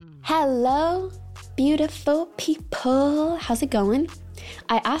Hello, beautiful people. How's it going?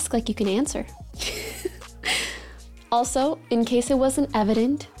 I ask like you can answer. Also, in case it wasn't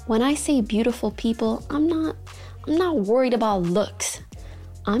evident, when I say beautiful people, I'm not worried about looks.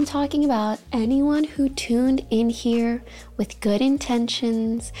 I'm talking about anyone who tuned in here with good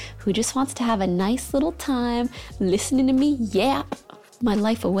intentions, who just wants to have a nice little time listening to me yap my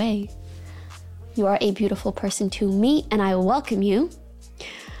life away. You are a beautiful person to me, and I welcome you.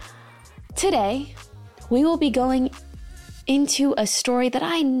 Today, we will be going into a story that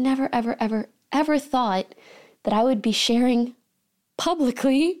I never, ever thought that I would be sharing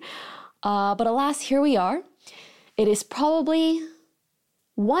publicly. But alas, here we are. It is probably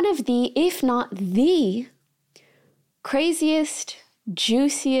one of the, if not the craziest,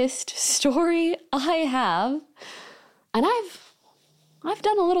 juiciest story I have. And I've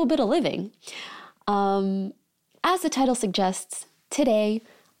done a little bit of living. As the title suggests, today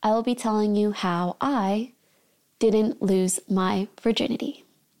I will be telling you how I didn't lose my virginity.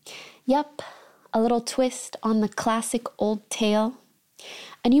 Yep, a little twist on the classic old tale.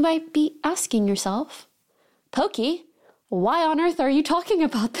 And you might be asking yourself, Poki, why on earth are you talking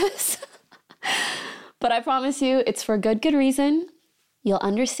about this? But I promise you, it's for good reason. You'll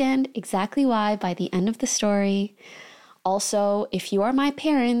understand exactly why by the end of the story. Also, if you are my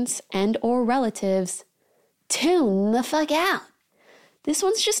parents and or relatives, tune the fuck out. This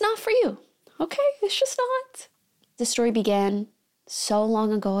one's just not for you, okay? It's just not. The story began so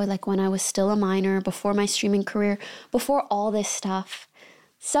long ago, like when I was still a minor, before my streaming career, before all this stuff.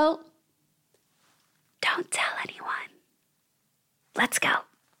 So, don't tell anyone. Let's go.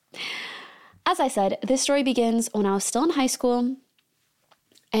 As I said, this story begins when I was still in high school,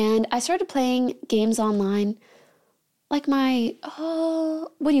 and I started playing games online like my,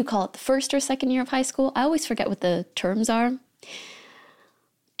 what do you call it, the first or second year of high school? I always forget what the terms are.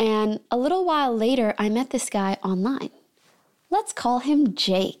 And a little while later, I met this guy online. Let's call him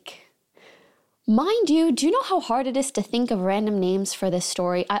Jake. Mind you, do you know how hard it is to think of random names for this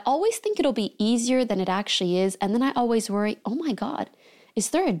story? I always think it'll be easier than it actually is. And then I always worry, oh my God,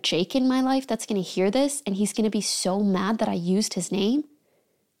 is there a Jake in my life that's going to hear this and he's going to be so mad that I used his name?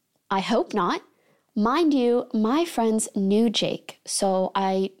 I hope not. Mind you, my friends knew Jake, so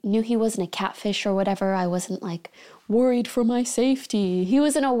I knew he wasn't a catfish or whatever. I wasn't like worried for my safety. He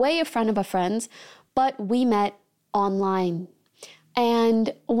was in a way a friend of a friend's, but we met online.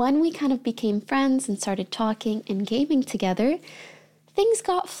 And when we kind of became friends and started talking and gaming together, things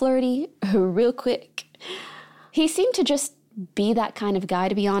got flirty real quick. He seemed to just be that kind of guy,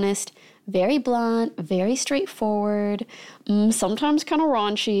 to be honest. Very blunt, very straightforward, sometimes kind of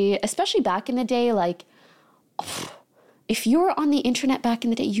raunchy, especially back in the day. Like, if you were on the internet back in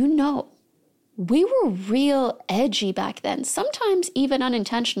the day, you know, we were real edgy back then. Sometimes even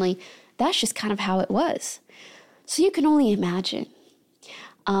unintentionally, that's just kind of how it was. So you can only imagine.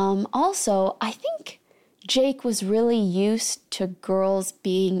 Also, I think Jake was really used to girls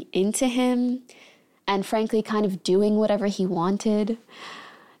being into him and frankly kind of doing whatever he wanted.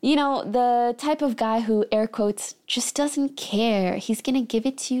 You know, the type of guy who, air quotes, just doesn't care. He's going to give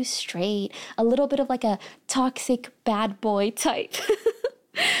it to you straight. A little bit of like a toxic bad boy type.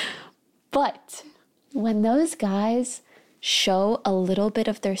 But when those guys show a little bit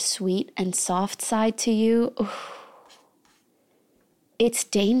of their sweet and soft side to you, it's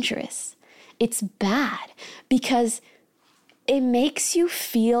dangerous. It's bad because it makes you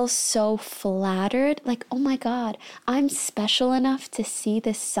feel so flattered, like, oh my God, I'm special enough to see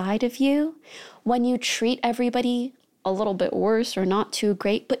this side of you. When you treat everybody a little bit worse or not too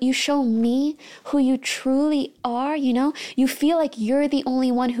great, but you show me who you truly are, you know, you feel like you're the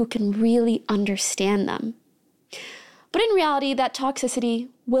only one who can really understand them. But in reality, that toxicity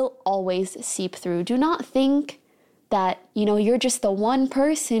will always seep through. Do not think that, you know, you're just the one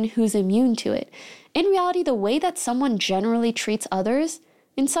person who's immune to it. In reality, the way that someone generally treats others,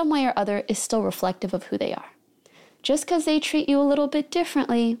 in some way or other, is still reflective of who they are. Just because they treat you a little bit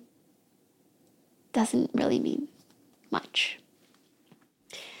differently doesn't really mean much.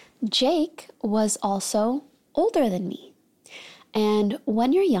 Jake was also older than me. And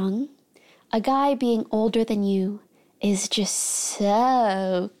when you're young, a guy being older than you is just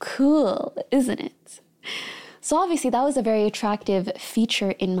so cool, isn't it? So obviously that was a very attractive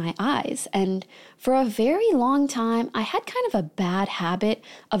feature in my eyes. And for a very long time, I had kind of a bad habit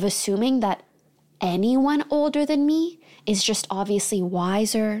of assuming that anyone older than me is just obviously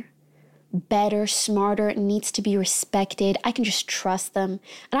wiser, better, smarter, needs to be respected. I can just trust them.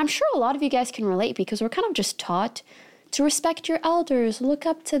 And I'm sure a lot of you guys can relate because we're kind of just taught to respect your elders, look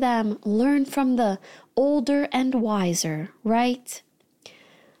up to them, learn from the older and wiser, right?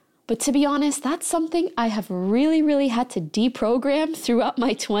 But to be honest, that's something I have really, really had to deprogram throughout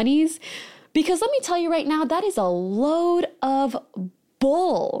my 20s. Because let me tell you right now, that is a load of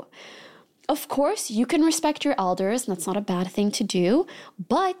bull. Of course, you can respect your elders, and that's not a bad thing to do.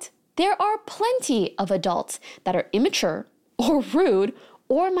 But there are plenty of adults that are immature or rude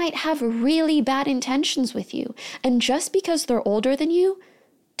or might have really bad intentions with you. And just because they're older than you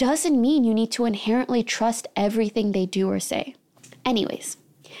doesn't mean you need to inherently trust everything they do or say. Anyways,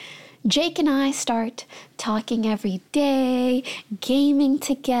 Jake and I start talking every day, gaming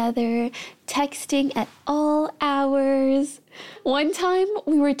together, texting at all hours. One time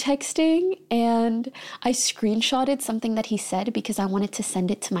we were texting and I screenshotted something that he said because I wanted to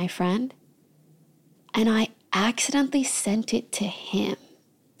send it to my friend. And I accidentally sent it to him.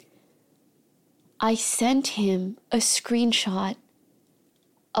 I sent him a screenshot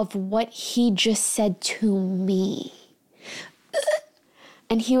of what he just said to me.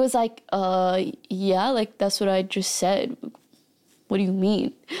 And he was like, yeah, like that's what I just said. What do you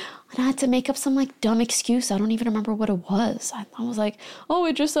mean? And I had to make up some like dumb excuse. I don't even remember what it was. I was like, oh,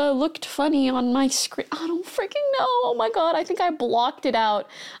 it just looked funny on my screen. I don't freaking know. Oh my God. I think I blocked it out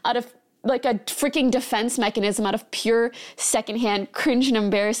of like a freaking defense mechanism out of pure secondhand cringe and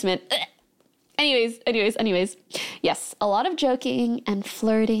embarrassment. Anyways. Yes, a lot of joking and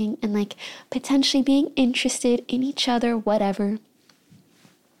flirting and like potentially being interested in each other, whatever.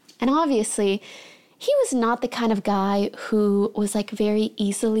 And obviously, he was not the kind of guy who was like very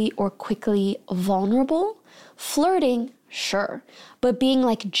easily or quickly vulnerable. Flirting, sure, but being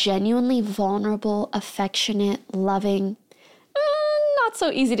like genuinely vulnerable, affectionate, loving, not so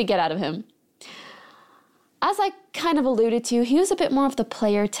easy to get out of him. As I kind of alluded to, he was a bit more of the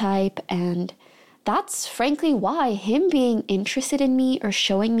player type, and that's frankly why him being interested in me or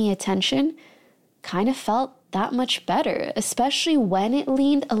showing me attention kind of felt that much better, especially when it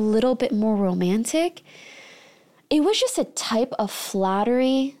leaned a little bit more romantic. It was just a type of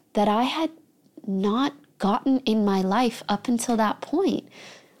flattery that I had not gotten in my life up until that point.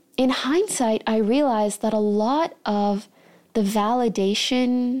 In hindsight, I realized that a lot of the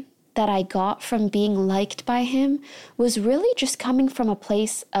validation that I got from being liked by him was really just coming from a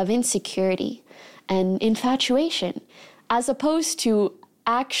place of insecurity and infatuation, as opposed to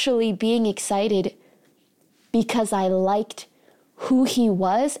actually being excited because I liked who he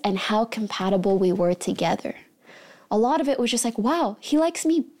was and how compatible we were together. A lot of it was just like, wow, he likes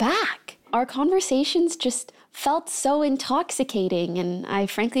me back. Our conversations just felt so intoxicating, and I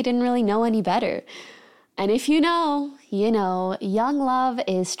frankly didn't really know any better. And if you know, young love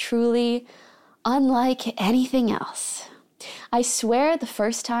is truly unlike anything else. I swear the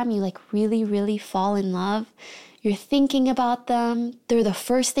first time you like really, really fall in love, you're thinking about them. They're the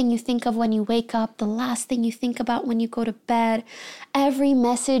first thing you think of when you wake up, the last thing you think about when you go to bed. Every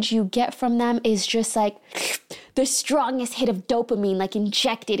message you get from them is just like the strongest hit of dopamine, like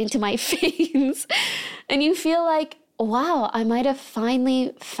injected into my veins. And you feel like, wow, I might have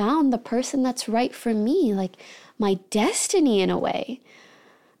finally found the person that's right for me, like my destiny in a way.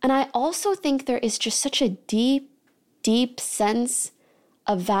 And I also think there is just such a deep, deep sense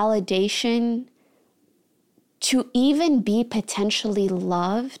of validation to even be potentially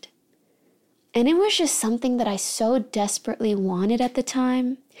loved. And it was just something that I so desperately wanted at the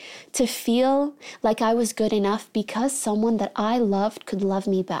time, to feel like I was good enough because someone that I loved could love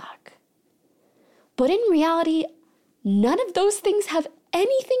me back. But in reality, none of those things have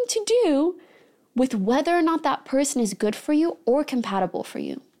anything to do with whether or not that person is good for you or compatible for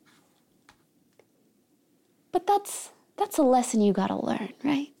you. But that's a lesson you gotta learn,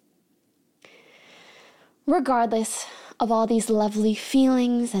 right? Regardless of all these lovely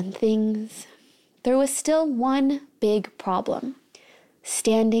feelings and things, there was still one big problem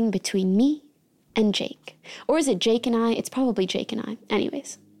standing between me and Jake. Or is it Jake and I? It's probably Jake and I.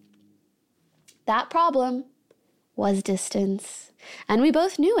 Anyways, that problem was distance, and we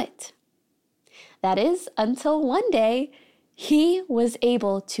both knew it. That is, until one day, he was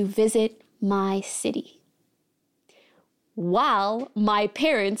able to visit my city while my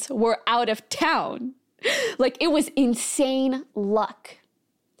parents were out of town. Like, it was insane luck.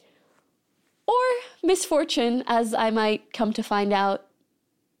 Or misfortune, as I might come to find out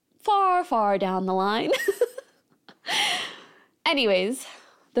far, far down the line. Anyways,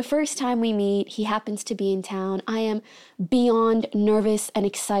 the first time we meet, he happens to be in town. I am beyond nervous and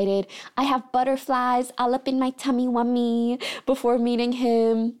excited. I have butterflies all up in my tummy wummy before meeting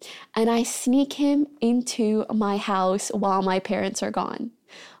him. And I sneak him into my house while my parents are gone.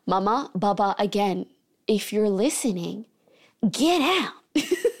 Mama, Baba, again, if you're listening, get out.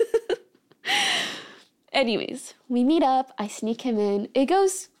 Anyways, we meet up. I sneak him in. It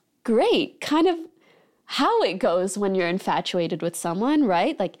goes great, kind of how it goes when you're infatuated with someone,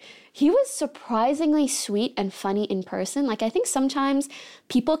 right? Like, he was surprisingly sweet and funny in person. Like, I think sometimes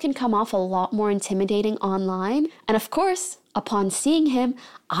people can come off a lot more intimidating online. And of course, upon seeing him,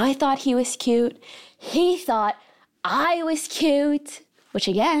 I thought he was cute. He thought I was cute, which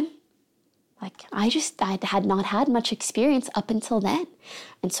again, like, I had not had much experience up until then.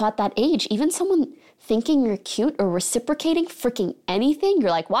 And so at that age, even someone thinking you're cute or reciprocating freaking anything,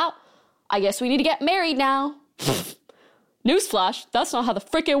 you're like, wow, I guess we need to get married now. Newsflash, that's not how the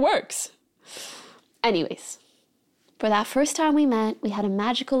frick it works. Anyways, for that first time we met, we had a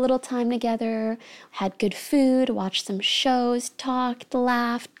magical little time together, had good food, watched some shows, talked,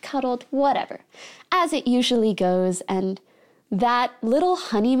 laughed, cuddled, whatever, as it usually goes. And that little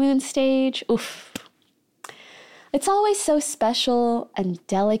honeymoon stage, oof, it's always so special and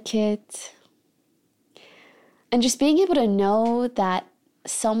delicate. And just being able to know that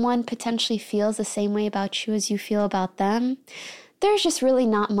someone potentially feels the same way about you as you feel about them, there's just really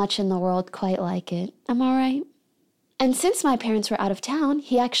not much in the world quite like it. Am I right? And since my parents were out of town,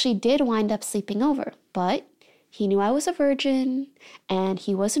 he actually did wind up sleeping over, but he knew I was a virgin and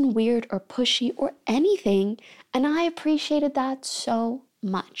he wasn't weird or pushy or anything, and I appreciated that so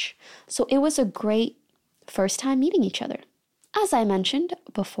much. So it was a great first time meeting each other. As I mentioned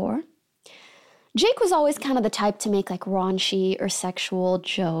before, Jake was always kind of the type to make like raunchy or sexual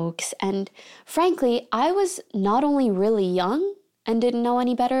jokes. And frankly, I was not only really young and didn't know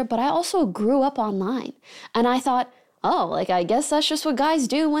any better, but I also grew up online. And I thought, oh, like, I guess that's just what guys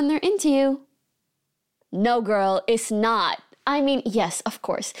do when they're into you. No, girl, it's not. I mean, yes, of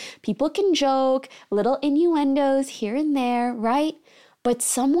course, people can joke, little innuendos here and there, right? But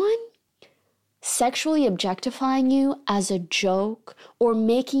someone sexually objectifying you as a joke or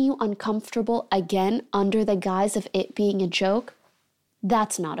making you uncomfortable again under the guise of it being a joke,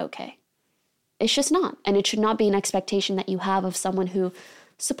 that's not okay. It's just not. And it should not be an expectation that you have of someone who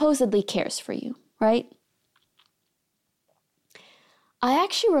supposedly cares for you, right? I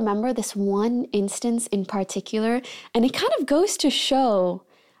actually remember this one instance in particular, and it kind of goes to show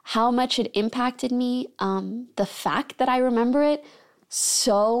how much it impacted me, the fact that I remember it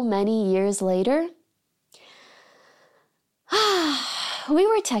so many years later. We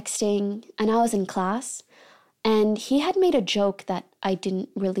were texting and I was in class, and he had made a joke that I didn't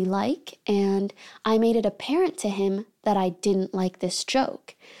really like, and I made it apparent to him that I didn't like this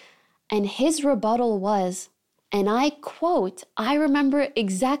joke. And his rebuttal was, and I quote, I remember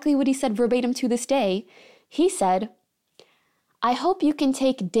exactly what he said verbatim to this day. He said, "I hope you can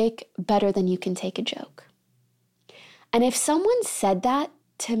take dick better than you can take a joke." And if someone said that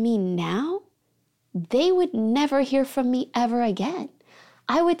to me now, they would never hear from me ever again.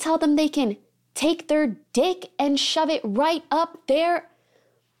 I would tell them they can take their dick and shove it right up there,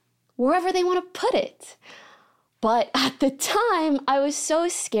 wherever they want to put it. But at the time, I was so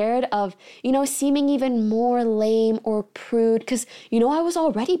scared of, seeming even more lame or prude, because, I was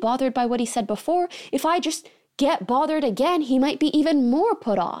already bothered by what he said before. If I just get bothered again, he might be even more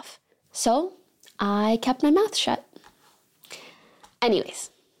put off. So I kept my mouth shut.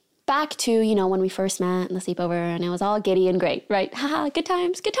 Anyways, back to, when we first met and the sleepover, and it was all giddy and great, right? Haha, good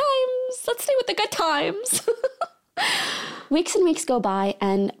times, good times. Let's stay with the good times. Weeks and weeks go by,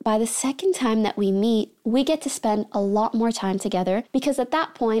 and by the second time that we meet, we get to spend a lot more time together, because at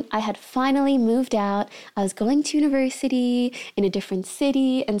that point, I had finally moved out. I was going to university in a different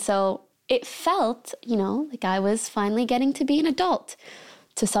city, and so it felt, like I was finally getting to be an adult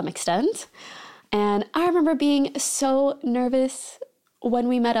to some extent. And I remember being so nervous when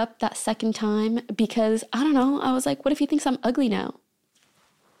we met up that second time, because, I don't know, I was like, what if he thinks I'm ugly now?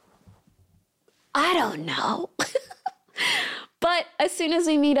 I don't know. But as soon as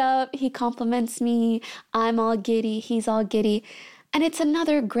we meet up, he compliments me, I'm all giddy, he's all giddy, and it's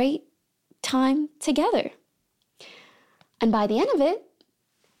another great time together. And by the end of it,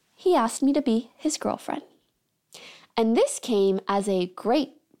 he asked me to be his girlfriend. And this came as a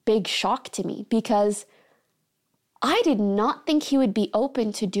great big shock to me, because I did not think he would be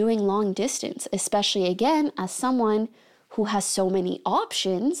open to doing long distance, especially again, as someone who has so many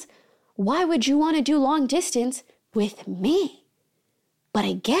options. Why would you want to do long distance with me? But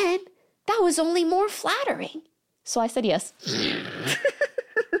again, that was only more flattering. So I said yes.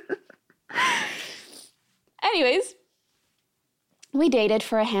 Anyways, we dated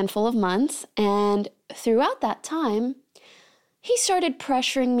for a handful of months, and throughout that time, he started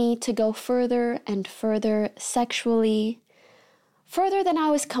pressuring me to go further and further sexually, further than I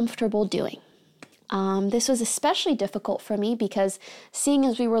was comfortable doing. This was especially difficult for me because, seeing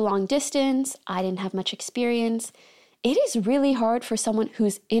as we were long distance, I didn't have much experience. it is really hard for someone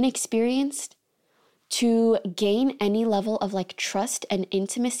who's inexperienced to gain any level of like trust and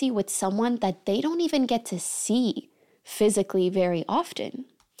intimacy with someone that they don't even get to see physically very often.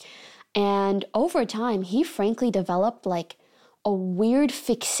 And over time, he frankly developed like a weird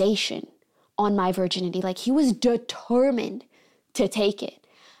fixation on my virginity. Like he was determined to take it.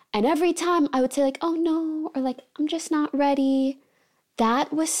 And every time I would say like, oh no, or like, I'm just not ready.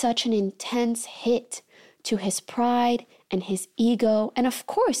 That was such an intense hit to his pride and his ego. And of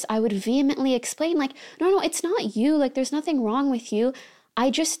course, I would vehemently explain like, no, it's not you. Like there's nothing wrong with you. I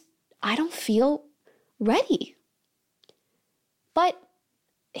don't feel ready. But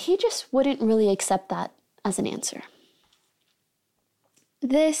he just wouldn't really accept that as an answer.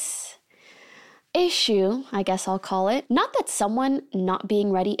 This issue, I guess I'll call it, not that someone not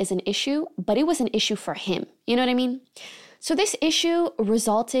being ready is an issue, but it was an issue for him. You know what I mean? So this issue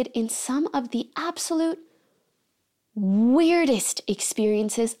resulted in some of the absolute weirdest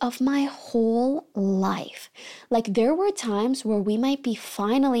experiences of my whole life. Like there were times where we might be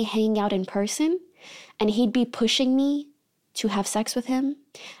finally hanging out in person and he'd be pushing me to have sex with him.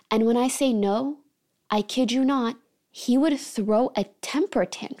 And when I say no, I kid you not, he would throw a temper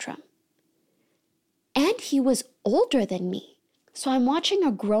tantrum. And he was older than me. So I'm watching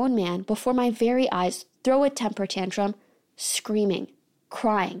a grown man before my very eyes throw a temper tantrum, screaming,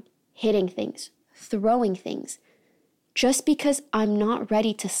 crying, hitting things, throwing things, just because I'm not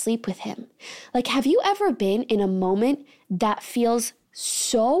ready to sleep with him. Like, have you ever been in a moment that feels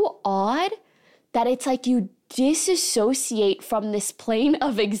so odd that it's like you disassociate from this plane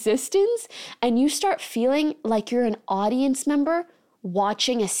of existence and you start feeling like you're an audience member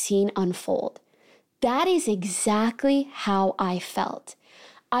watching a scene unfold? That is exactly how I felt.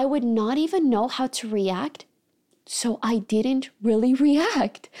 I would not even know how to react, so I didn't really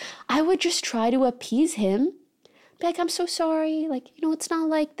react. I would just try to appease him, be like, I'm so sorry, like, it's not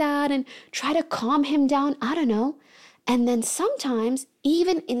like that, and try to calm him down, I don't know. And then sometimes,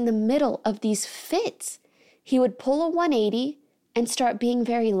 even in the middle of these fits, he would pull a 180 and start being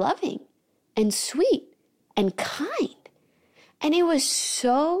very loving and sweet and kind. And it was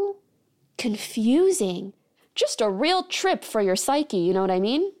so confusing, just a real trip for your psyche, you know what I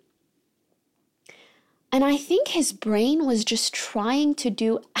mean? And I think his brain was just trying to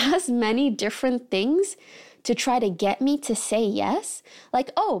do as many different things to try to get me to say yes.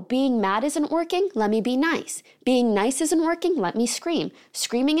 Like, oh, being mad isn't working, let me be nice. Being nice isn't working, let me scream.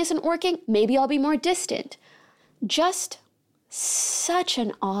 Screaming isn't working, maybe I'll be more distant. Just such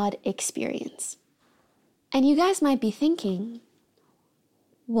an odd experience. And you guys might be thinking,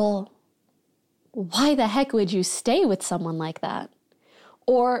 well, why the heck would you stay with someone like that?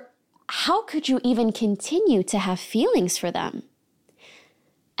 Or how could you even continue to have feelings for them?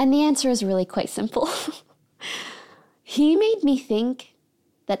 And the answer is really quite simple. He made me think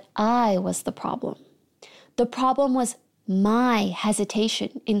that I was the problem. The problem was my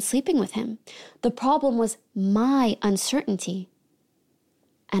hesitation in sleeping with him. The problem was my uncertainty.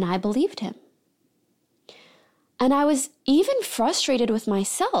 And I believed him. And I was even frustrated with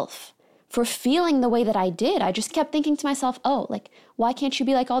myself for feeling the way that I did. I just kept thinking to myself, oh, like, why can't you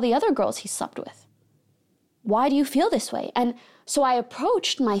be like all the other girls he slept with? Why do you feel this way? And so I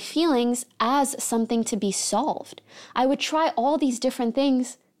approached my feelings as something to be solved. I would try all these different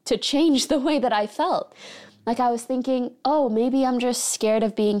things to change the way that I felt. Like I was thinking, oh, maybe I'm just scared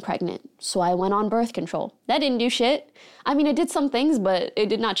of being pregnant. So I went on birth control. That didn't do shit. I mean, it did some things, but it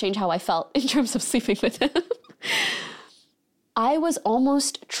did not change how I felt in terms of sleeping with him. I was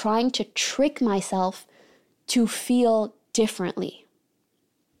almost trying to trick myself to feel differently.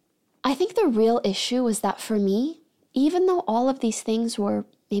 I think the real issue was that for me, even though all of these things were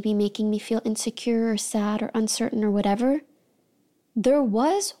maybe making me feel insecure or sad or uncertain or whatever, there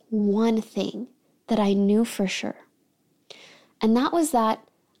was one thing that I knew for sure. And that was that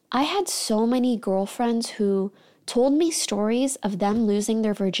I had so many girlfriends who told me stories of them losing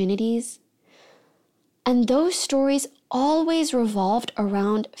their virginities. And those stories always revolved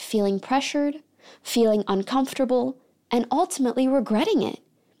around feeling pressured, feeling uncomfortable, and ultimately regretting it.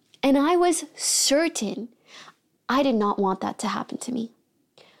 And I was certain I did not want that to happen to me.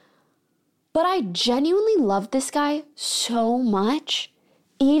 But I genuinely loved this guy so much.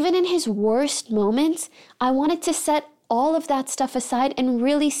 Even in his worst moments, I wanted to set all of that stuff aside and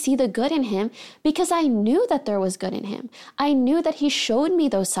really see the good in him because I knew that there was good in him. I knew that he showed me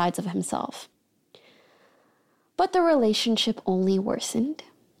those sides of himself. But the relationship only worsened.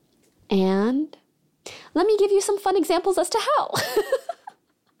 And let me give you some fun examples as to how.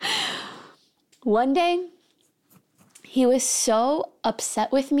 One day, he was so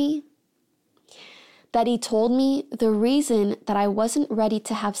upset with me that he told me the reason that I wasn't ready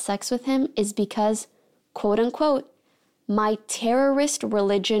to have sex with him is because, quote unquote, my terrorist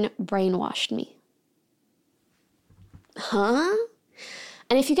religion brainwashed me. Huh?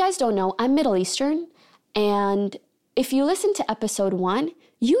 And if you guys don't know, I'm Middle Eastern, and if you listen to episode 1,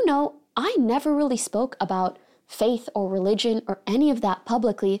 you know I never really spoke about faith or religion or any of that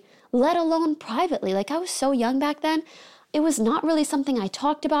publicly, let alone privately. Like, I was so young back then. It was not really something I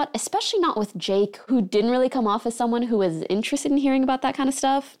talked about, especially not with Jake, who didn't really come off as someone who was interested in hearing about that kind of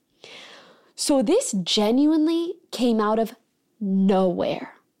stuff. So this genuinely came out of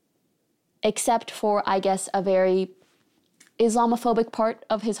nowhere, except for, I guess, a very Islamophobic part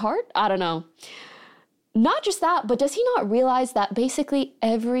of his heart. I don't know. Not just that, but does he not realize that basically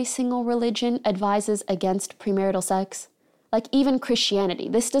every single religion advises against premarital sex? Like, even Christianity.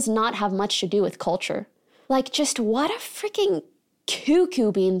 This does not have much to do with culture. Like, just what a freaking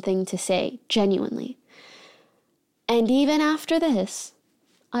cuckoo bean thing to say, genuinely. And even after this,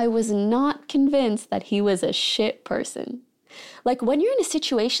 I was not convinced that he was a shit person. Like, when you're in a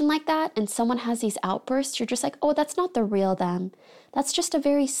situation like that and someone has these outbursts, you're just like, oh, that's not the real them. That's just a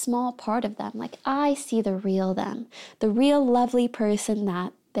very small part of them. Like, I see the real them, the real lovely person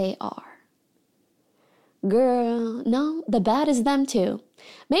that they are. Girl, no, the bad is them too.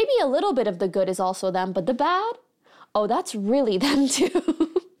 Maybe a little bit of the good is also them, but the bad? Oh, that's really them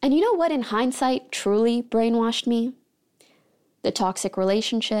too. And you know what in hindsight truly brainwashed me? The toxic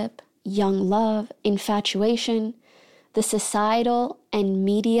relationship, young love, infatuation, the societal and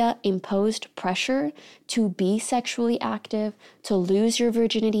media imposed pressure to be sexually active, to lose your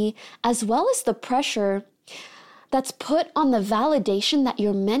virginity, as well as the pressure that's put on the validation that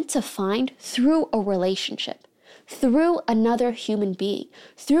you're meant to find through a relationship, through another human being,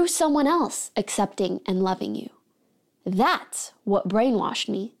 through someone else accepting and loving you. That's what brainwashed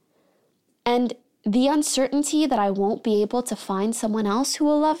me. And the uncertainty that I won't be able to find someone else who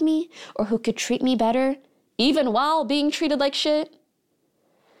will love me or who could treat me better, even while being treated like shit.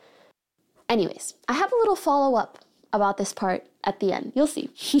 Anyways, I have a little follow-up about this part at the end. You'll see.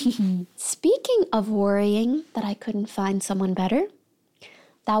 Speaking of worrying that I couldn't find someone better,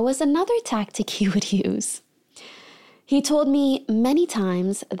 that was another tactic he would use. He told me many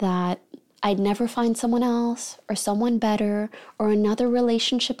times that I'd never find someone else or someone better or another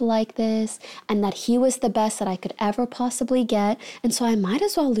relationship like this, and that he was the best that I could ever possibly get, and so I might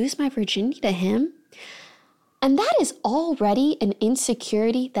as well lose my virginity to him. And that is already an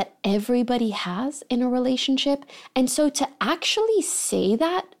insecurity that everybody has in a relationship. And so to actually say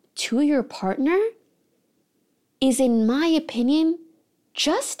that to your partner is, in my opinion,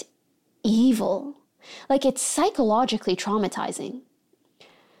 just evil. Like, it's psychologically traumatizing.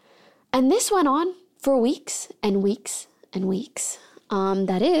 And this went on for weeks and weeks and weeks.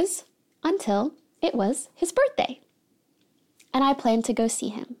 That is, until it was his birthday. And I planned to go see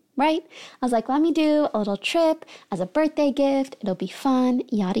him. Right? I was like, let me do a little trip as a birthday gift. It'll be fun,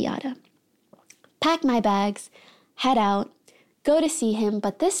 yada, yada. Pack my bags, head out, go to see him.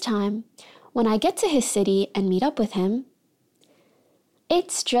 But this time, when I get to his city and meet up with him,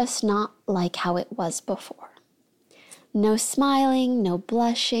 it's just not like how it was before. No smiling, no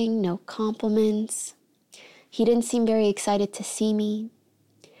blushing, no compliments. He didn't seem very excited to see me.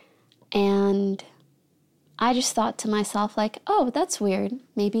 And I just thought to myself, like, oh, that's weird.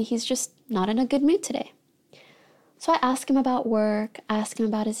 Maybe he's just not in a good mood today. So I asked him about work, asked him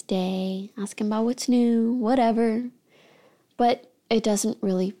about his day, asked him about what's new, whatever. But it doesn't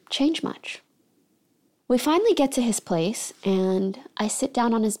really change much. We finally get to his place, and I sit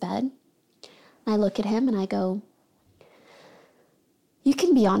down on his bed. I look at him, and I go, you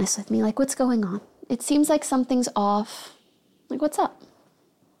can be honest with me. Like, what's going on? It seems like something's off. Like, what's up?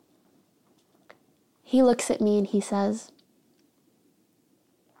 He looks at me and he says,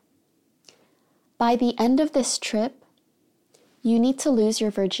 by the end of this trip, you need to lose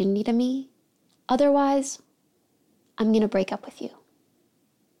your virginity to me. Otherwise, I'm going to break up with you.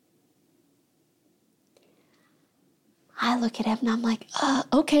 I look at him and I'm like,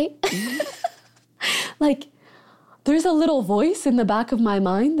 okay. Like, there's a little voice in the back of my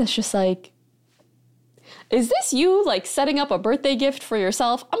mind that's just like, is this you, like, setting up a birthday gift for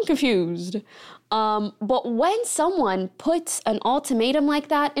yourself? I'm confused. But when someone puts an ultimatum like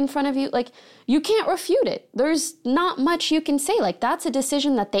that in front of you, like, you can't refute it. There's not much you can say. Like, that's a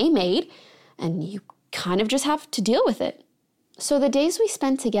decision that they made, and you kind of just have to deal with it. So the days we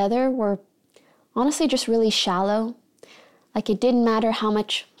spent together were honestly just really shallow. Like, it didn't matter how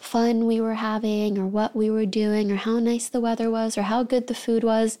much fun we were having or what we were doing or how nice the weather was or how good the food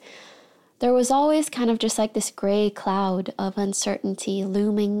was. There was always kind of just like this gray cloud of uncertainty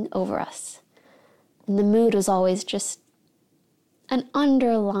looming over us. And the mood was always just an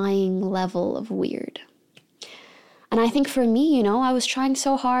underlying level of weird. And I think for me, I was trying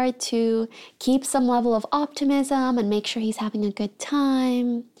so hard to keep some level of optimism and make sure he's having a good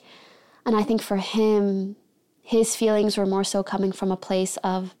time. And I think for him, his feelings were more so coming from a place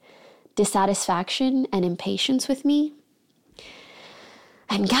of dissatisfaction and impatience with me.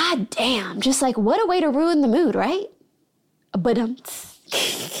 And goddamn, just like what a way to ruin the mood, right? But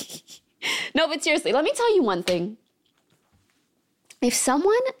no, but seriously, let me tell you one thing. If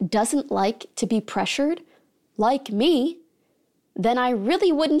someone doesn't like to be pressured, like me, then I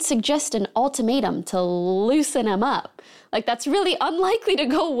really wouldn't suggest an ultimatum to loosen him up. Like, that's really unlikely to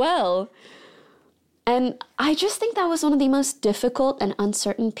go well. And I just think that was one of the most difficult and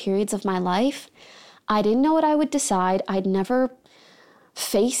uncertain periods of my life. I didn't know what I would decide. I'd never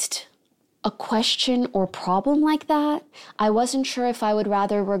faced a question or problem like that. I wasn't sure if I would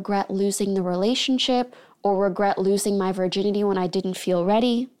rather regret losing the relationship or regret losing my virginity when I didn't feel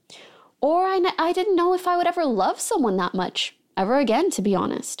ready. Or I didn't know if I would ever love someone that much, ever again, to be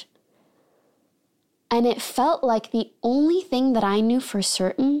honest. And it felt like the only thing that I knew for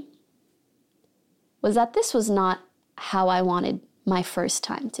certain was that this was not how I wanted my first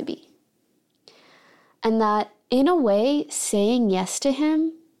time to be. And that, in a way, saying yes to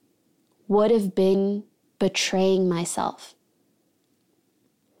him would have been betraying myself.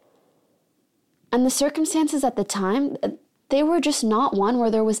 And the circumstances at the time, they were just not one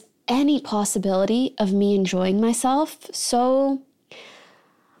where there was any possibility of me enjoying myself. So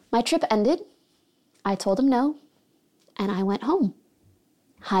my trip ended. I told him no, and I went home.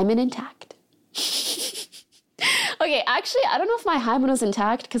 Hymen intact. Okay, actually, I don't know if my hymen was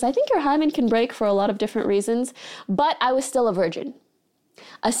intact because I think your hymen can break for a lot of different reasons, but I was still a virgin.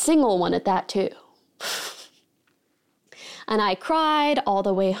 A single one at that too. And I cried all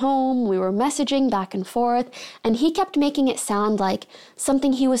the way home. We were messaging back and forth, and he kept making it sound like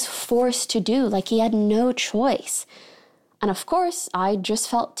something he was forced to do, like he had no choice. And of course, I just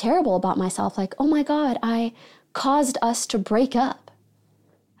felt terrible about myself, like, oh my God, I caused us to break up.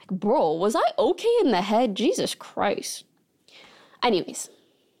 Like, bro, was I okay in the head? Jesus Christ. Anyways,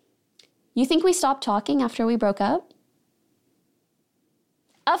 you think we stopped talking after we broke up?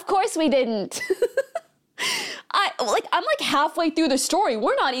 Of course we didn't. I'm like halfway through the story.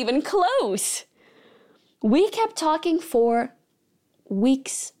 We're not even close. We kept talking for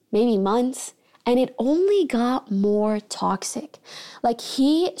weeks, maybe months, and it only got more toxic. Like,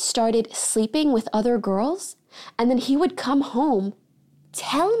 he started sleeping with other girls, and then he would come home,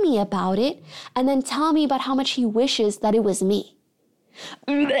 tell me about it, and then tell me about how much he wishes that it was me.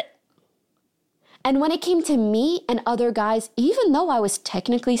 And when it came to me and other guys, even though I was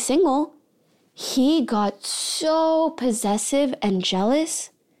technically single, he got so possessive and jealous.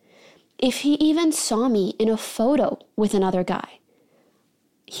 If he even saw me in a photo with another guy,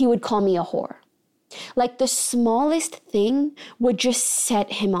 he would call me a whore. Like, the smallest thing would just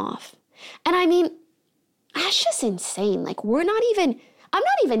set him off. And I mean, that's just insane. Like, I'm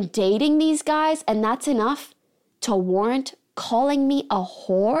not even dating these guys, and that's enough to warrant calling me a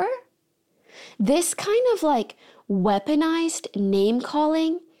whore? This kind of like weaponized name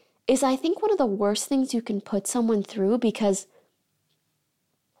calling is, I think, one of the worst things you can put someone through, because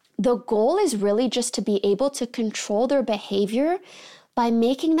the goal is really just to be able to control their behavior by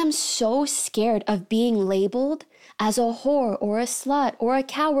making them so scared of being labeled as a whore or a slut or a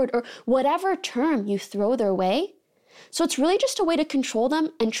coward or whatever term you throw their way. So it's really just a way to control them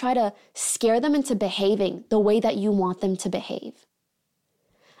and try to scare them into behaving the way that you want them to behave.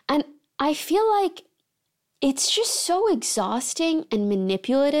 And I feel like it's just so exhausting and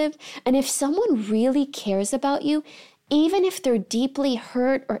manipulative. And if someone really cares about you, even if they're deeply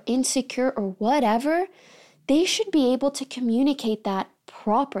hurt or insecure or whatever, they should be able to communicate that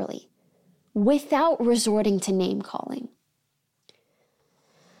properly without resorting to name calling.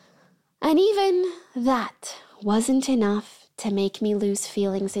 And even that wasn't enough to make me lose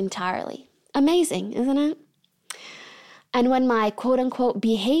feelings entirely. Amazing, isn't it? And when my quote-unquote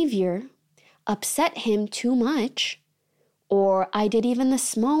behavior upset him too much, or I did even the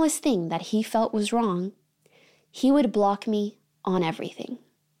smallest thing that he felt was wrong, he would block me on everything.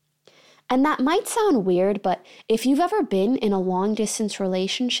 And that might sound weird, but if you've ever been in a long-distance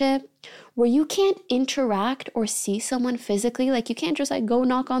relationship where you can't interact or see someone physically, like you can't just like go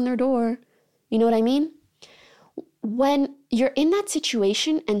knock on their door, you know what I mean? When you're in that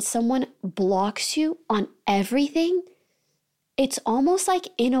situation and someone blocks you on everything, it's almost like,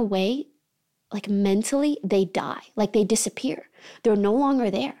 in a way, like mentally they die, like they disappear. They're no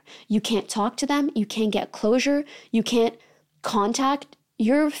longer there. You can't talk to them. You can't get closure. You can't contact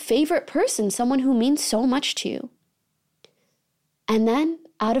your favorite person, someone who means so much to you. And then,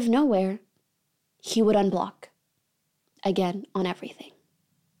 out of nowhere, he would unblock again on everything.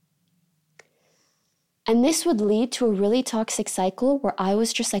 And this would lead to a really toxic cycle where I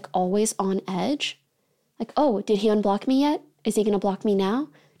was just like always on edge. Like, oh, did he unblock me yet? Is he going to block me now?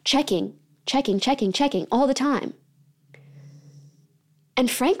 Checking all the time. And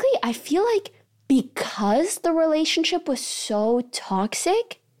frankly, I feel like because the relationship was so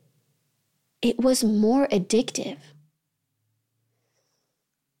toxic, it was more addictive.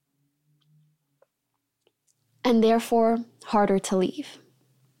 And therefore, harder to leave.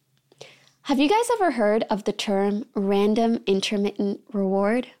 Have you guys ever heard of the term random intermittent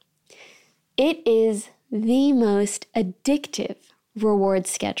reward? It is the most addictive reward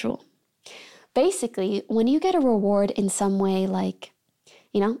schedule. Basically, when you get a reward in some way like,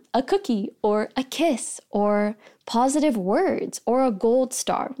 a cookie or a kiss or positive words or a gold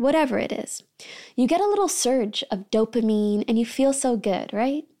star, whatever it is, you get a little surge of dopamine and you feel so good,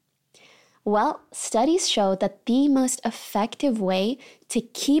 right? Well, studies show that the most effective way to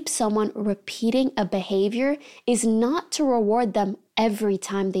keep someone repeating a behavior is not to reward them every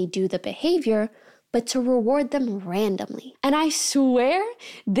time they do the behavior, but to reward them randomly. And I swear,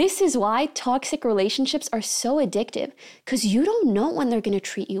 this is why toxic relationships are so addictive, because you don't know when they're going to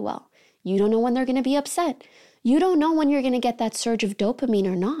treat you well. You don't know when they're going to be upset. You don't know when you're going to get that surge of dopamine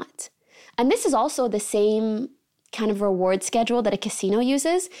or not. And this is also the same kind of reward schedule that a casino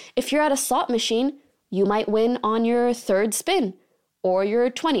uses. If you're at a slot machine, you might win on your third spin, or your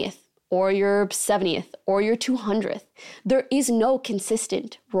 20th, or your 70th, or your 200th. There is no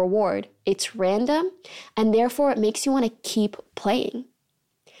consistent reward. It's random, and therefore it makes you want to keep playing.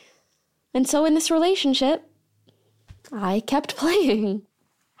 And so in this relationship, I kept playing.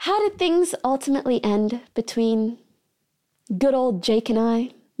 How did things ultimately end between good old Jake and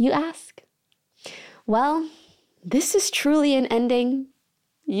I, you ask? Well, this is truly an ending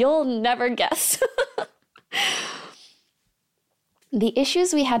you'll never guess. The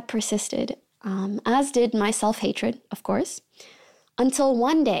issues we had persisted, as did my self-hatred, of course, until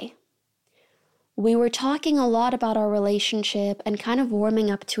one day we were talking a lot about our relationship and kind of warming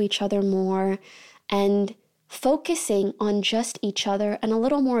up to each other more and focusing on just each other and a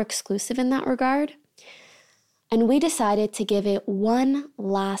little more exclusive in that regard. And we decided to give it one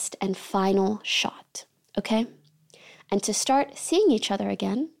last and final shot, okay? And to start seeing each other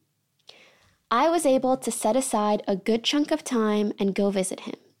again, I was able to set aside a good chunk of time and go visit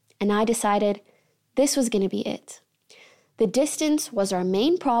him. And I decided this was going to be it. The distance was our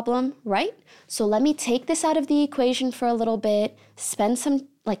main problem, right? So let me take this out of the equation for a little bit, spend some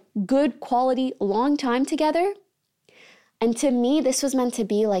good quality long time together. And to me, this was meant to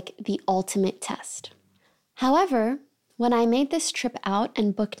be like the ultimate test. However, when I made this trip out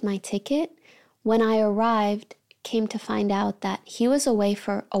and booked my ticket, when I arrived, came to find out that he was away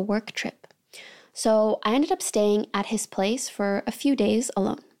for a work trip. So I ended up staying at his place for a few days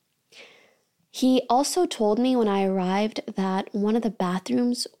alone. He also told me when I arrived that one of the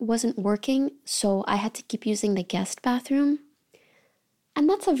bathrooms wasn't working, so I had to keep using the guest bathroom. And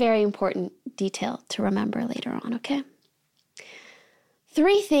that's a very important detail to remember later on, okay?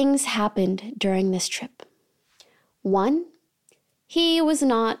 3 things happened during this trip. 1, he was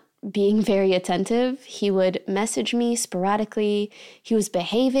not being very attentive. He would message me sporadically. He was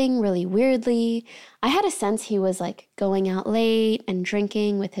behaving really weirdly. I had a sense he was going out late and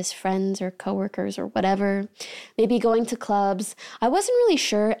drinking with his friends or coworkers or whatever, maybe going to clubs. I wasn't really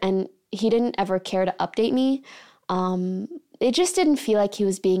sure, and he didn't ever care to update me. It just didn't feel like he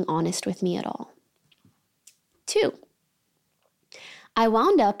was being honest with me at all. 2, I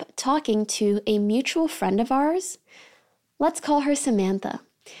wound up talking to a mutual friend of ours. Let's call her Samantha.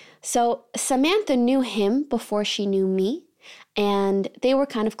 So Samantha knew him before she knew me, and they were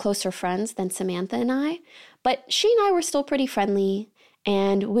kind of closer friends than Samantha and I, but she and I were still pretty friendly,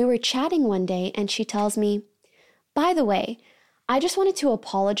 and we were chatting one day, and she tells me, by the way, I just wanted to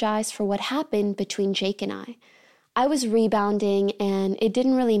apologize for what happened between Jake and I. I was rebounding, and it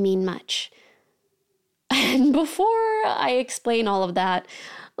didn't really mean much. And before I explain all of that,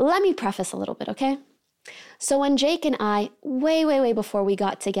 let me preface a little bit, okay? So when Jake and I, way before we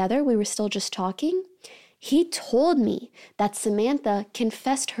got together, we were still just talking, he told me that Samantha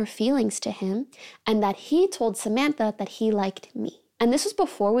confessed her feelings to him and that he told Samantha that he liked me. And this was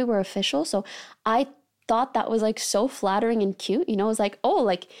before we were official, so I thought that was so flattering and cute. It was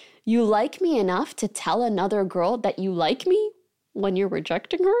you like me enough to tell another girl that you like me when you're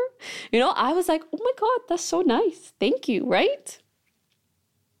rejecting her? I was like, oh my God, that's so nice. Thank you, right?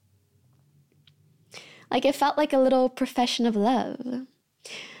 It felt like a little profession of love.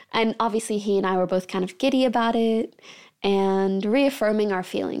 And obviously he and I were both kind of giddy about it and reaffirming our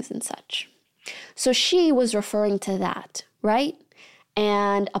feelings and such. So she was referring to that, right?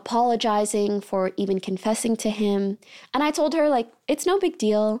 And apologizing for even confessing to him. And I told her, like, it's no big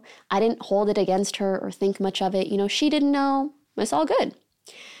deal. I didn't hold it against her or think much of it. You know, she didn't know. It's all good.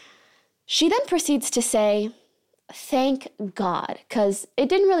 She then proceeds to say, thank God, because it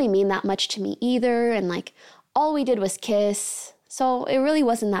didn't really mean that much to me either. And like, all we did was kiss. So it really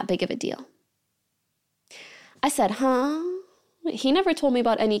wasn't that big of a deal. I said, huh? He never told me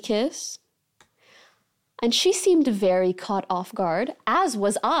about any kiss. And she seemed very caught off guard, as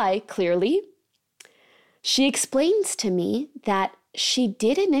was I, clearly. She explains to me that she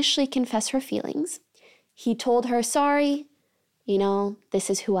did initially confess her feelings. He told her, sorry, you know, this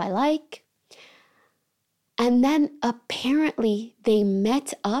is who I like. And then apparently they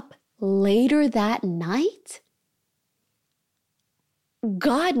met up later that night.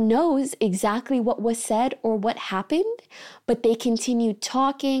 God knows exactly what was said or what happened, but they continued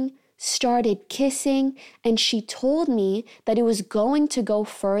talking, started kissing, and she told me that it was going to go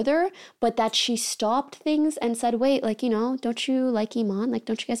further, but that she stopped things and said, wait, like, you know, don't you like Iman? Like,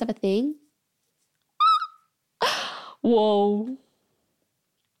 don't you guys have a thing? Whoa.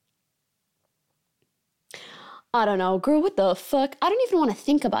 I don't know, girl, what the fuck? I don't even want to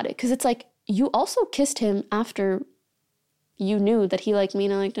think about it, because it's like, you also kissed him after you knew that he liked me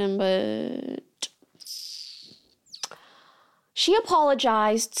and I liked him, but she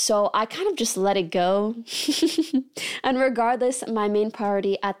apologized, so I kind of just let it go. And regardless, my main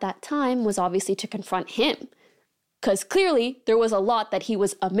priority at that time was obviously to confront him, because clearly there was a lot that he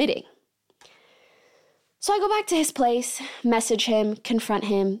was omitting. So I go back to his place, message him, confront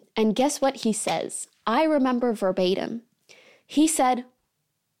him, and guess what he says? I remember verbatim. He said,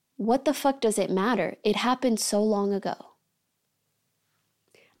 what the fuck does it matter? It happened so long ago.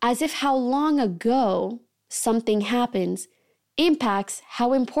 As if how long ago something happens impacts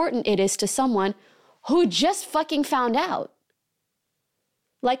how important it is to someone who just fucking found out.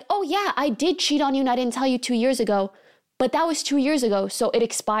 Like, oh yeah, I did cheat on you and I didn't tell you 2 years ago, but that was 2 years ago, so it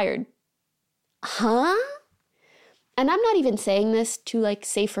expired. Huh? And I'm not even saying this to like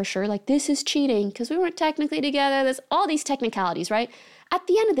say for sure, like this is cheating because we weren't technically together. There's all these technicalities, right? At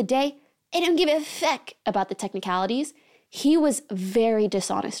the end of the day, I don't give a fuck about the technicalities. He was very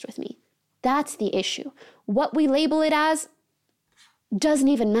dishonest with me. That's the issue. What we label it as doesn't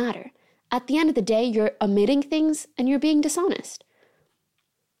even matter. At the end of the day, you're omitting things and you're being dishonest.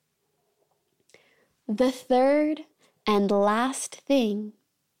 The third and last thing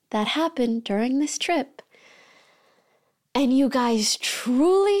that happened during this trip, and you guys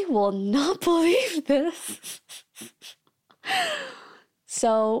truly will not believe this.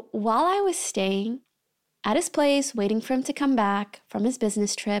 So while I was staying at his place, waiting for him to come back from his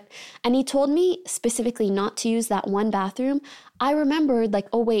business trip, and he told me specifically not to use that one bathroom, I remembered like,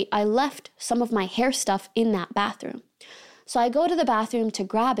 oh wait, I left some of my hair stuff in that bathroom. So I go to the bathroom to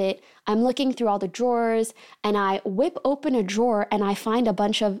grab it. I'm looking through all the drawers and I whip open a drawer and I find a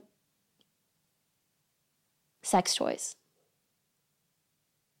bunch of sex toys.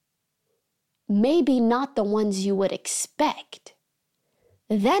 Maybe not the ones you would expect.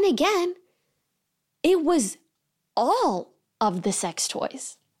 Then again, it was all of the sex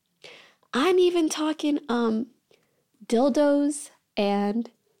toys. I'm even talking dildos and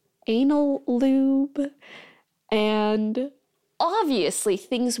anal lube and obviously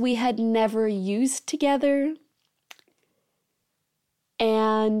things we had never used together.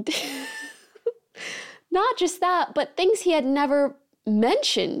 And not just that, but things he had never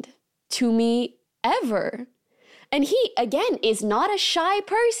mentioned to me ever. And he, again, is not a shy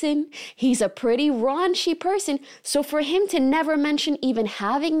person. He's a pretty raunchy person. So for him to never mention even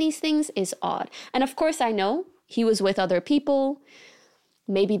having these things is odd. And of course, I know he was with other people.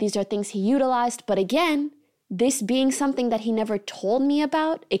 Maybe these are things he utilized. But again, this being something that he never told me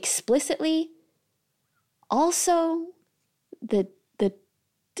about explicitly. Also, the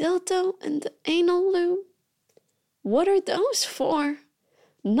dildo and the anal lube. What are those for?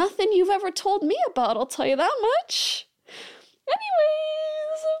 Nothing you've ever told me about, I'll tell you that much.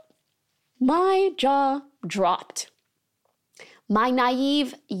 Anyways, my jaw dropped. My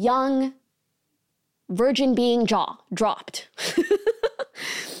naive, young, virgin being jaw dropped.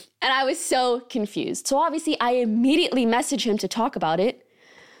 And I was so confused. So obviously, I immediately messaged him to talk about it.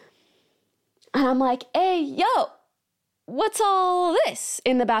 And I'm like, hey, yo, what's all this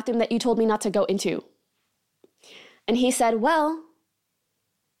in the bathroom that you told me not to go into? And he said, well,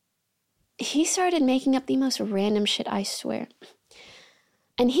 he started making up the most random shit, I swear.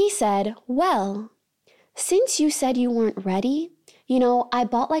 And he said, well, since you said you weren't ready, I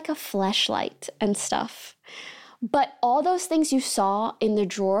bought like a fleshlight and stuff. But all those things you saw in the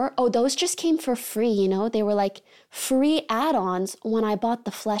drawer, those just came for free, They were like free add-ons when I bought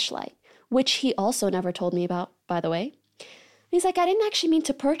the fleshlight, which he also never told me about, by the way. He's like, I didn't actually mean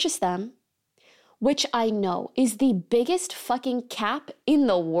to purchase them, which I know is the biggest fucking cap in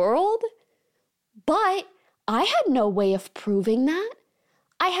the world. But I had no way of proving that.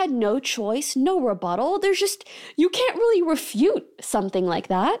 I had no choice, no rebuttal. You can't really refute something like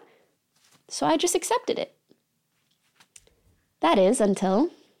that. So I just accepted it. That is until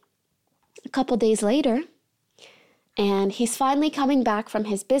a couple days later, and he's finally coming back from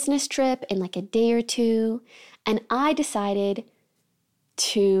his business trip in like a day or two, and I decided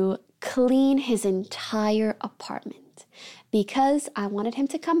to clean his entire apartment because I wanted him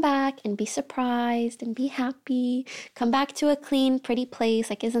to come back and be surprised and be happy, come back to a clean, pretty place.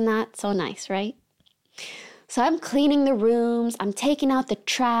 Like, isn't that so nice, right? So I'm cleaning the rooms, I'm taking out the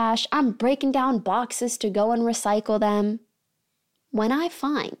trash, I'm breaking down boxes to go and recycle them. When I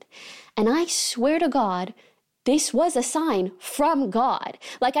find, and I swear to God, this was a sign from God.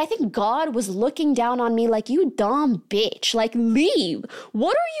 Like, I think God was looking down on me like, you dumb bitch, like, leave.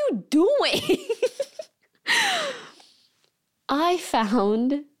 What are you doing? I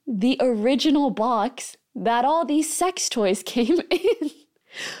found the original box that all these sex toys came in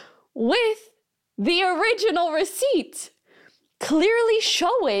with the original receipt, clearly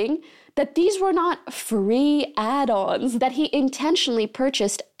showing that these were not free add-ons, that he intentionally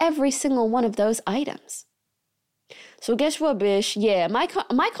purchased every single one of those items. So guess what, bitch? Yeah, my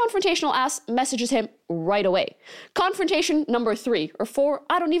confrontational ass messages him right away. Confrontation number 3 or 4,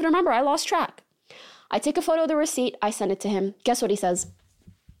 I don't even remember, I lost track. I take a photo of the receipt, I send it to him. Guess what he says?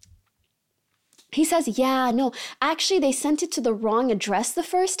 He says, yeah, no, actually they sent it to the wrong address the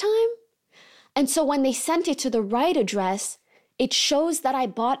first time. And so when they sent it to the right address, it shows that I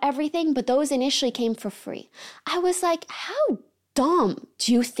bought everything, but those initially came for free. I was like, how dumb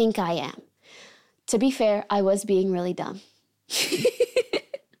do you think I am? To be fair, I was being really dumb.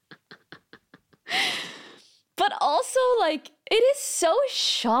 But also, like, it is so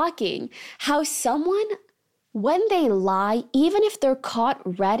shocking how someone, when they lie, even if they're caught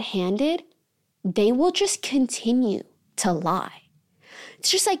red-handed, they will just continue to lie.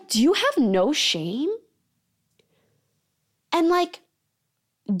 It's just like, do you have no shame? And like,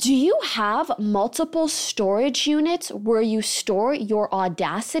 do you have multiple storage units where you store your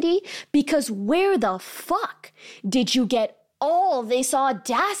audacity? Because where the fuck did you get all this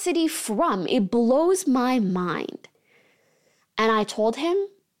audacity from? It blows my mind. And I told him,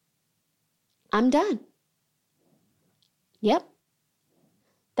 I'm done. Yep.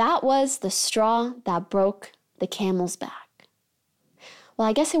 That was the straw that broke the camel's back. Well,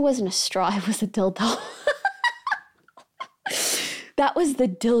 I guess it wasn't a straw, it was a dildo. That was the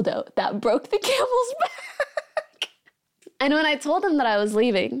dildo that broke the camel's back. And when I told him that I was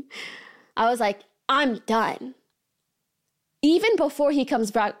leaving, I was like, I'm done. Even before he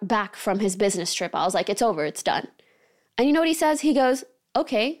comes back from his business trip, I was like, it's over, it's done. And you know what he says? He goes,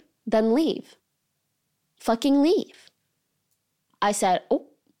 okay, then leave. Fucking leave. I said, oh.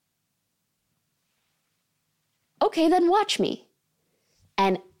 Okay, then watch me.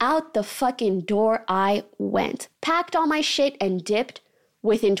 And out the fucking door I went, packed all my shit and dipped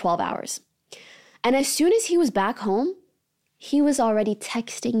within 12 hours. And as soon as he was back home, he was already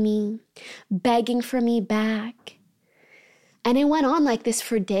texting me, begging for me back. And it went on like this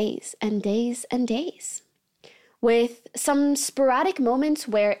for days and days and days, with some sporadic moments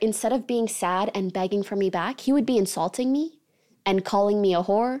where instead of being sad and begging for me back, he would be insulting me and calling me a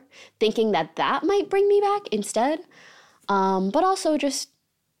whore, thinking that that might bring me back instead. But also just,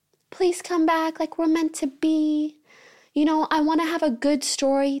 please come back like we're meant to be. You know, I want to have a good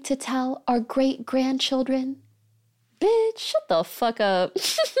story to tell our great-grandchildren. Bitch, shut the fuck up.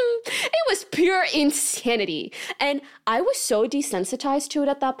 It was pure insanity. And I was so desensitized to it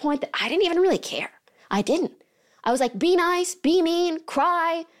at that point that I didn't even really care. I didn't. I was like, be nice, be mean,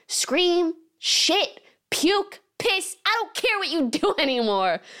 cry, scream, shit, puke, piss. I don't care what you do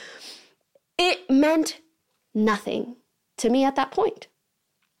anymore. It meant nothing to me at that point.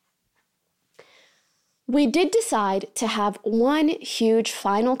 We did decide to have one huge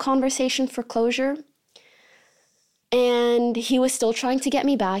final conversation for closure. And he was still trying to get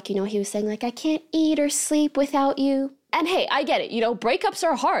me back. You know, he was saying like, I can't eat or sleep without you. And hey, I get it. You know, breakups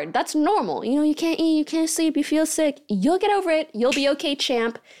are hard. That's normal. You know, you can't eat, you can't sleep, you feel sick. You'll get over it. You'll be okay,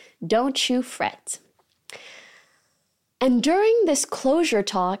 champ. Don't you fret. And during this closure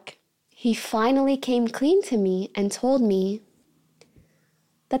talk, he finally came clean to me and told me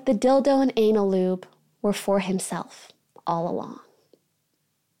that the dildo and anal lube were for himself all along.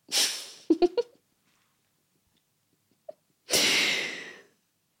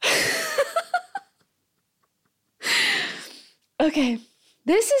 Okay,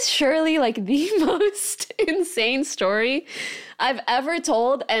 this is surely like the most insane story I've ever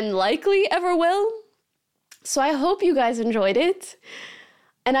told and likely ever will. So I hope you guys enjoyed it.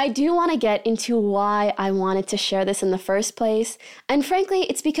 And I do want to get into why I wanted to share this in the first place. And frankly,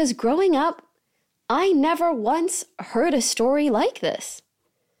 it's because growing up, I never once heard a story like this.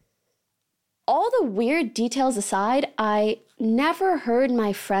 All the weird details aside, I never heard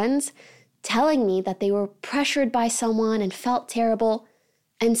my friends telling me that they were pressured by someone and felt terrible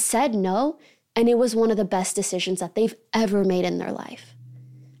and said no, and it was one of the best decisions that they've ever made in their life.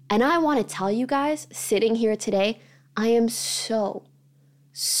 And I want to tell you guys, sitting here today, I am so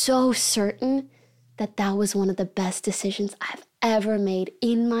certain that that was one of the best decisions I've ever made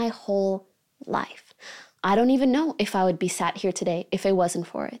in my whole life. I don't even know if I would be sat here today if it wasn't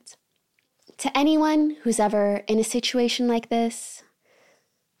for it. To anyone who's ever in a situation like this,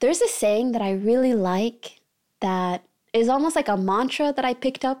 there's a saying that I really like that is almost like a mantra that I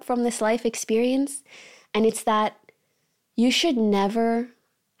picked up from this life experience, and it's that you should never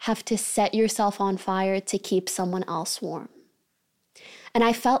have to set yourself on fire to keep someone else warm. And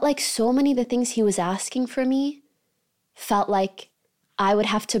I felt like so many of the things he was asking for me felt like I would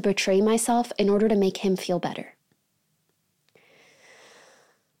have to betray myself in order to make him feel better.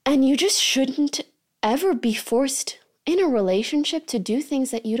 And you just shouldn't ever be forced in a relationship to do things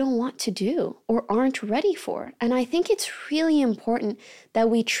that you don't want to do or aren't ready for. And I think it's really important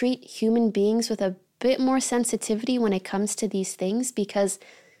that we treat human beings with a bit more sensitivity when it comes to these things, because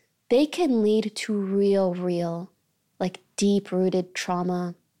they can lead to real, like deep-rooted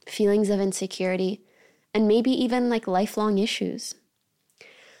trauma, feelings of insecurity, and maybe even like lifelong issues.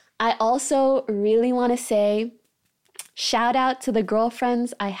 I also really want to say shout out to the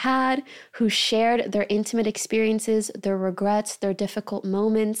girlfriends I had who shared their intimate experiences, their regrets, their difficult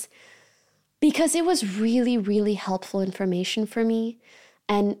moments, because it was really helpful information for me.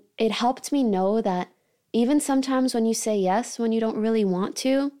 And it helped me know that even sometimes when you say yes, when you don't really want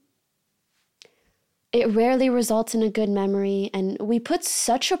to, it rarely results in a good memory. And we put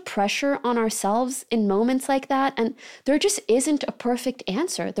such a pressure on ourselves in moments like that. And there just isn't a perfect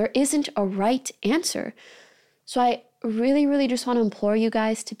answer. There isn't a right answer. So I really just want to implore you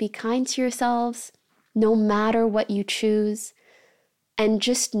guys to be kind to yourselves, no matter what you choose, and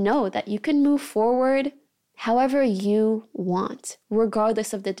just know that you can move forward however you want,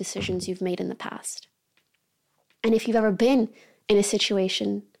 regardless of the decisions you've made in the past. And if you've ever been in a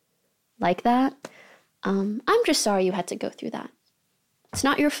situation like that, I'm just sorry you had to go through that. It's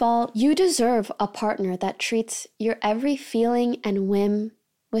not your fault. You deserve a partner that treats your every feeling and whim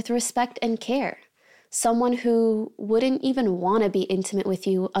with respect and care. Someone who wouldn't even want to be intimate with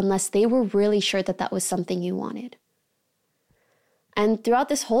you unless they were really sure that that was something you wanted. And throughout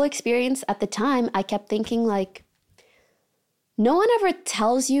this whole experience at the time, I kept thinking like, no one ever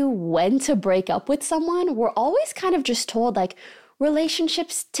tells you when to break up with someone. We're always kind of just told like,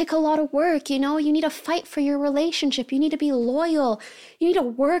 relationships take a lot of work, you know? You need to fight for your relationship. You need to be loyal. You need to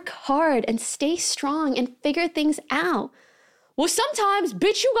work hard and stay strong and figure things out. Well, sometimes,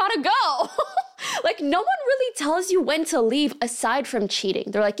 bitch, you gotta go. Like, no one really tells you when to leave aside from cheating.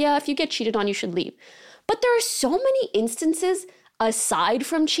 They're like, yeah, if you get cheated on, you should leave. But there are so many instances aside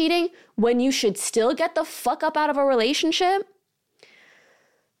from cheating when you should still get the fuck up out of a relationship.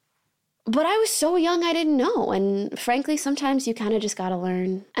 But I was so young, I didn't know. And frankly, sometimes you kind of just gotta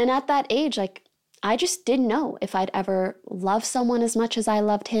learn. And at that age, like, I just didn't know if I'd ever love someone as much as I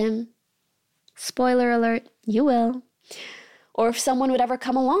loved him. Spoiler alert, you will. Or if someone would ever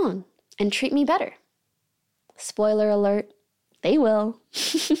come along and treat me better. Spoiler alert, they will.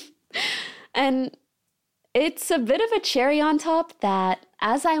 And it's a bit of a cherry on top that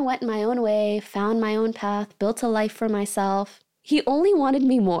as I went my own way, found my own path, built a life for myself, he only wanted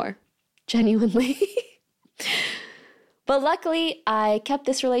me more, genuinely. But luckily, I kept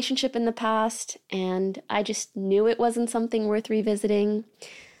this relationship in the past, and I just knew it wasn't something worth revisiting.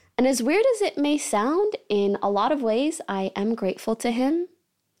 And as weird as it may sound, in a lot of ways, I am grateful to him.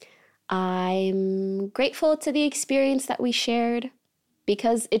 I'm grateful to the experience that we shared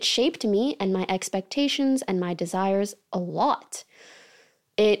because it shaped me and my expectations and my desires a lot.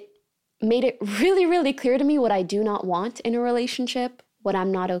 It made it really clear to me what I do not want in a relationship, what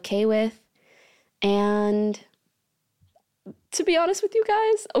I'm not okay with. And to be honest with you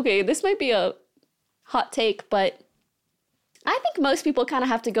guys, okay, this might be a hot take, but I think most people kind of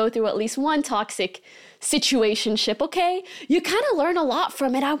have to go through at least one toxic situationship, okay? You kind of learn a lot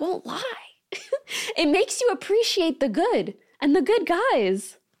from it, I won't lie. It makes you appreciate the good and the good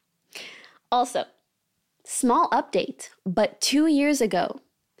guys. Also, small update, but 2 years ago,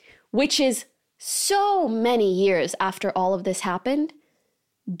 which is so many years after all of this happened,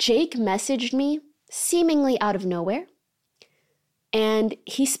 Jake messaged me seemingly out of nowhere, and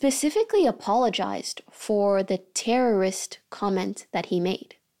he specifically apologized for the terrorist comment that he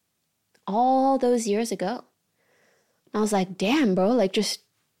made all those years ago. And I was like, damn, bro, like just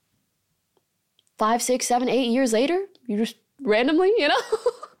 5, 6, 7, 8 years later, you just randomly,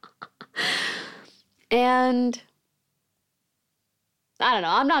 And I don't know,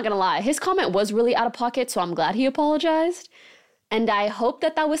 I'm not gonna lie. His comment was really out of pocket, so I'm glad he apologized. And I hope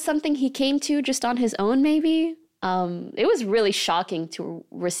that was something he came to just on his own, maybe. It was really shocking to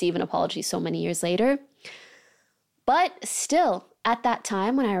receive an apology so many years later. But still, at that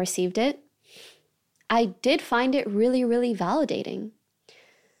time when I received it, I did find it really, really validating.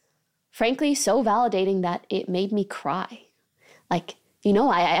 Frankly, so validating that it made me cry. Like,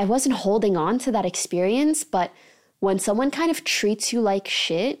 I wasn't holding on to that experience, but when someone kind of treats you like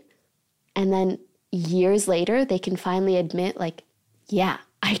shit, and then years later, they can finally admit, like, yeah,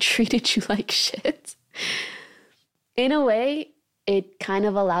 I treated you like shit. In a way, it kind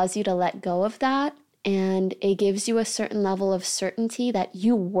of allows you to let go of that, and it gives you a certain level of certainty that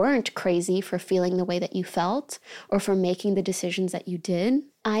you weren't crazy for feeling the way that you felt or for making the decisions that you did.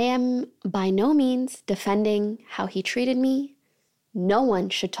 I am by no means defending how he treated me. No one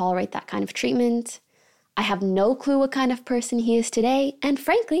should tolerate that kind of treatment. I have no clue what kind of person he is today, and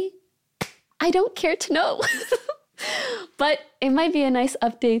frankly, I don't care to know. But it might be a nice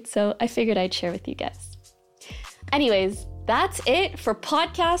update, so I figured I'd share with you guys. Anyways, that's it for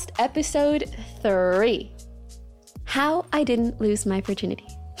podcast episode 3. How I didn't lose my virginity.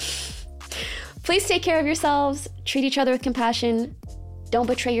 Please take care of yourselves, treat each other with compassion, don't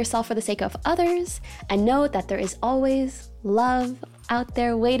betray yourself for the sake of others, and know that there is always love out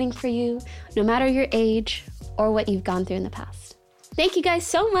there waiting for you, no matter your age or what you've gone through in the past. Thank you guys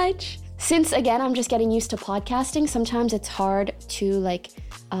so much. Since, again, I'm just getting used to podcasting, sometimes it's hard to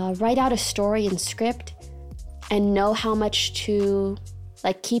write out a story and script and know how much to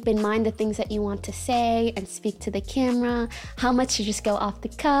keep in mind the things that you want to say and speak to the camera, how much to just go off the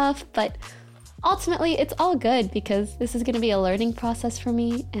cuff. But ultimately, it's all good because this is going to be a learning process for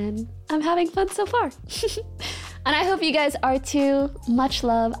me and I'm having fun so far. And I hope you guys are too. Much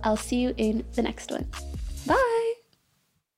love. I'll see you in the next one. Bye.